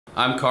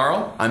I'm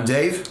Carl. I'm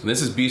Dave. And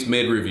this is Beast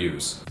Made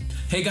Reviews.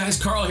 Hey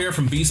guys, Carl here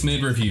from Beast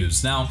Made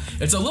Reviews. Now,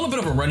 it's a little bit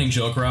of a running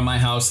joke around my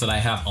house that I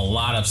have a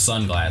lot of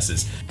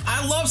sunglasses.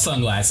 I love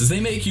sunglasses. They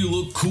make you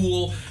look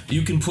cool.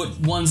 You can put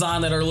ones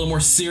on that are a little more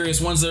serious,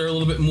 ones that are a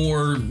little bit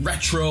more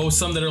retro,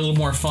 some that are a little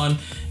more fun.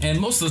 And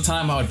most of the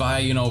time I would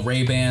buy,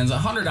 Ray-Bans,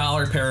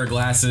 $100 pair of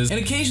glasses,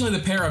 and occasionally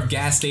the pair of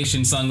gas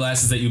station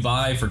sunglasses that you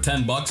buy for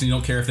 10 bucks and you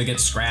don't care if they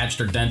get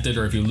scratched or dented,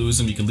 or if you lose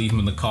them, you can leave them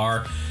in the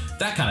car.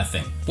 That kind of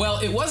thing. Well,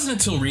 it wasn't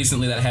until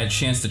recently that I had a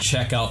chance to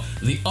check out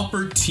the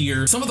upper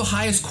tier, some of the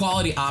highest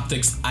quality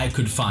optics I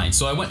could find.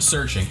 So I went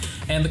searching,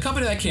 and the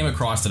company that I came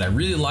across that I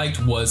really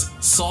liked was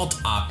Salt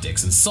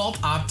Optics. And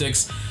Salt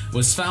Optics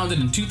was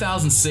founded in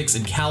 2006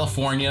 in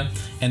California,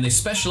 and they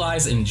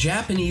specialize in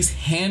Japanese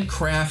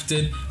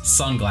handcrafted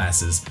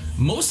sunglasses.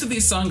 Most of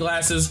these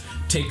sunglasses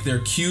take their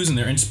cues and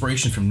their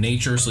inspiration from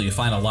nature, so you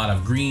find a lot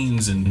of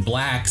greens and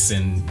blacks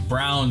and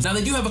browns. Now,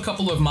 they do have a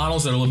couple of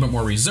models that are a little bit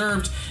more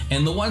reserved,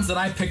 and the ones that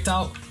I picked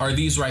out are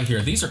these right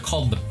here. These are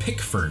called the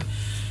Pickford,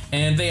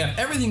 and they have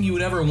everything you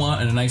would ever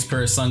want in a nice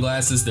pair of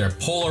sunglasses. They're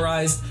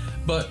polarized,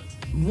 but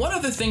one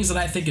of the things that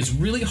I think is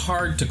really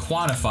hard to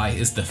quantify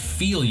is the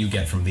feel you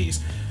get from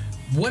these.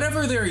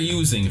 Whatever they're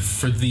using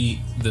for the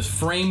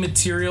frame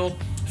material,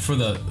 for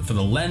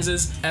the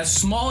lenses, as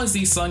small as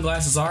these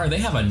sunglasses are, they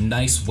have a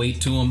nice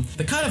weight to them.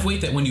 The kind of weight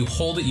that when you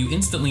hold it, you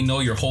instantly know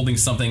you're holding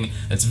something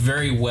that's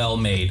very well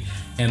made.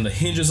 And the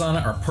hinges on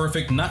it are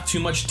perfect, not too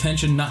much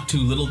tension, not too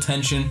little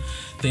tension.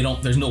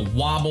 There's no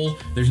wobble,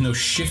 there's no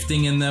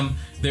shifting in them.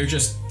 They're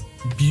just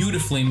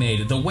beautifully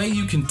made. The way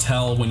you can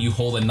tell when you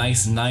hold a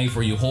nice knife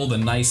or you hold a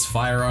nice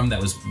firearm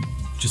that was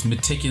just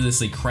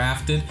meticulously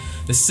crafted,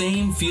 the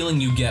same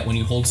feeling you get when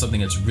you hold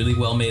something that's really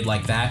well made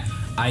like that,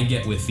 I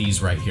get with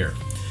these right here.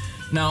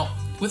 Now,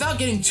 without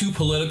getting too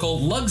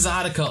political,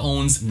 Luxottica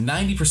owns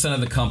 90%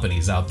 of the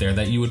companies out there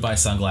that you would buy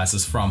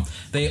sunglasses from.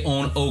 They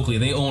own Oakley,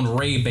 they own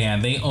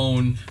Ray-Ban, they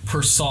own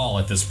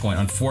Persol at this point,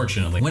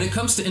 unfortunately. When it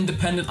comes to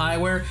independent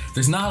eyewear,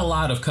 there's not a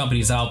lot of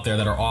companies out there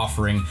that are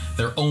offering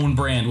their own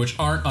brand, which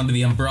aren't under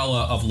the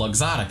umbrella of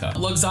Luxottica.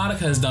 Luxottica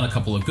has done a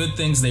couple of good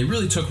things. They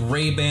really took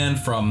Ray-Ban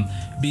from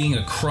being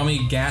a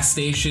crummy gas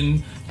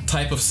station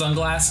type of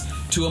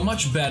sunglass to a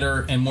much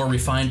better and more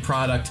refined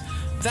product.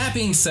 That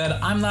being said,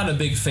 I'm not a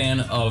big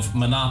fan of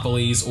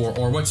monopolies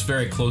or what's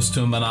very close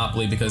to a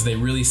monopoly, because they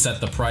really set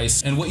the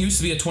price. And what used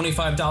to be a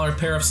 $25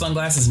 pair of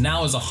sunglasses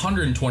now is a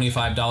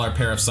 $125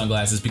 pair of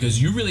sunglasses,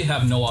 because you really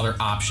have no other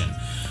option.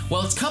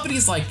 Well, it's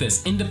companies like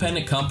this,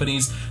 independent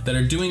companies that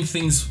are doing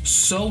things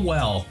so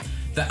well,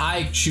 that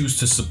I choose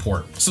to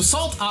support. So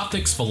Salt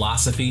Optics'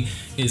 philosophy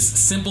is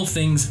simple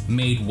things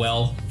made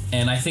well.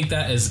 And I think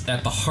that is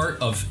at the heart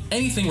of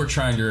anything we're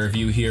trying to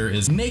review here,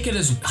 is make it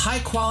as high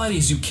quality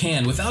as you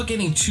can without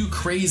getting too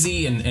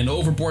crazy and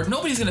overboard.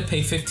 Nobody's gonna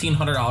pay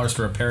 $1,500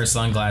 for a pair of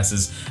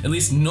sunglasses, at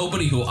least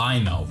nobody who I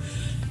know.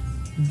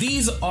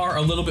 These are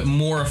a little bit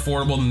more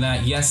affordable than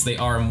that. Yes, they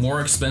are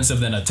more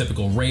expensive than a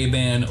typical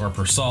Ray-Ban or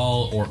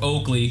Persol or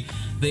Oakley.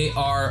 They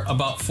are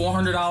about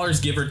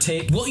 $400, give or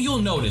take. What you'll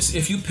notice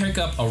if you pick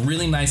up a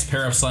really nice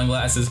pair of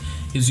sunglasses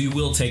is you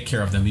will take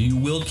care of them. You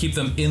will keep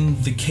them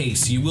in the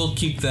case. You will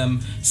keep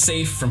them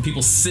safe from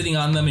people sitting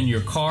on them in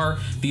your car.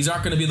 These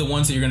aren't gonna be the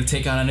ones that you're gonna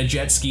take out on a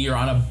jet ski or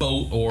on a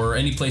boat or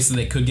any place that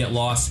they could get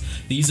lost.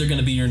 These are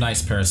gonna be your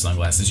nice pair of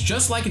sunglasses.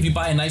 Just like if you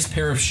buy a nice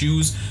pair of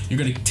shoes, you're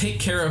gonna take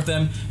care of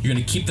them, you're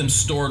gonna keep them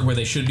stored where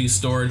they should be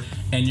stored,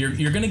 and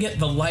you're gonna get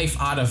the life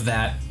out of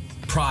that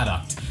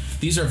product.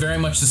 These are very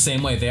much the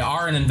same way. They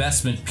are an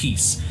investment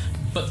piece.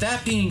 But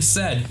that being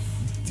said,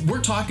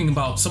 we're talking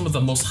about some of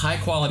the most high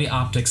quality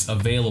optics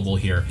available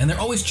here, and they're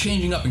always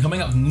changing up and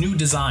coming up with new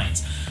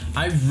designs.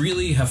 I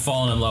really have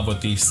fallen in love with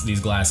these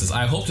glasses.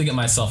 I hope to get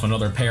myself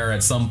another pair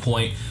at some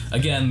point.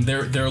 Again,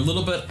 they're a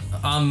little bit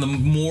on the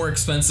more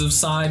expensive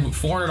side.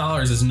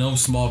 $400 is no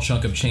small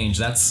chunk of change.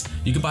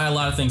 You could buy a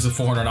lot of things with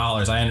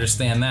 $400. I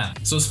understand that.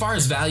 So as far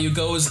as value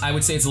goes, I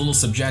would say it's a little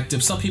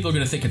subjective. Some people are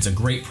gonna think it's a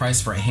great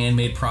price for a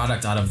handmade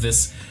product out of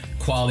this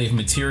quality of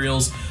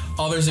materials.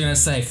 Others are gonna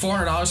say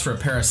 $400 for a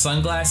pair of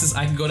sunglasses.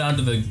 I can go down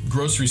to the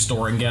grocery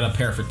store and get a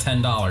pair for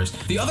 $10.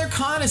 The other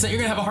con is that you're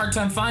gonna have a hard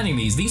time finding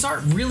these. These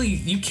aren't really,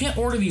 you can't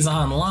order these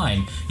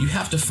online. You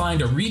have to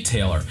find a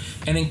retailer.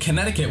 And in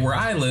Connecticut, where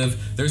I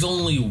live, there's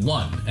only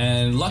one.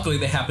 And luckily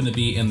they happen to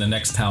be in the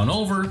next town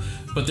over,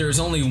 but there's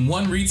only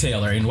one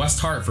retailer in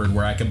West Hartford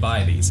where I could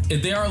buy these.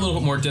 They are a little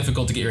bit more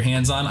difficult to get your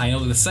hands on. I know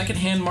that the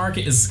secondhand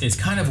market is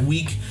kind of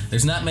weak.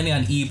 There's not many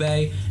on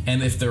eBay,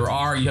 and if there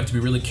are, you have to be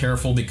really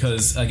careful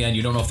because, again,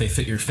 you don't know if they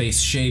fit your face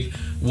shape,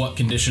 what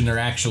condition they're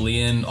actually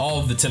in, all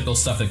of the typical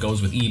stuff that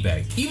goes with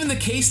eBay. Even the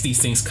case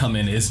these things come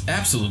in is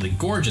absolutely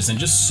gorgeous and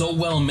just so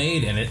well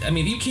made, and I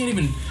mean, you can't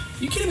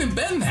even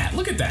bend that.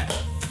 Look at that.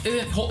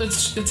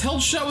 It's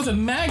held shut with a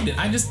magnet.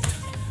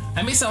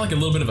 I may sound like a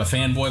little bit of a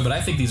fanboy, but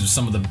I think these are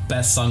some of the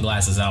best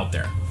sunglasses out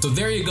there. So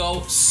there you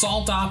go,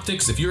 Salt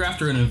Optics. If you're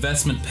after an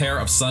investment pair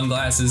of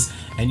sunglasses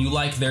and you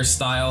like their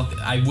style,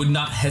 I would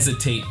not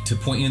hesitate to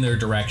point you in their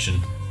direction.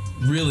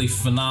 Really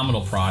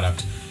phenomenal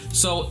product.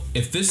 So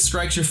if this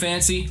strikes your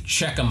fancy,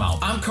 check them out.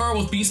 I'm Carl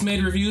with Beast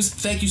Made Reviews.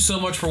 Thank you so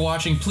much for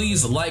watching.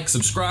 Please like,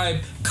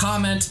 subscribe,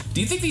 comment.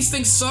 Do you think these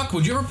things suck?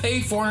 Would you ever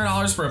pay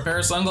 $400 for a pair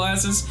of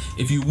sunglasses?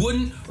 If you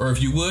wouldn't, or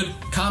if you would,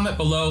 comment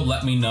below,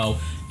 let me know,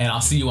 and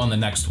I'll see you on the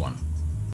next one.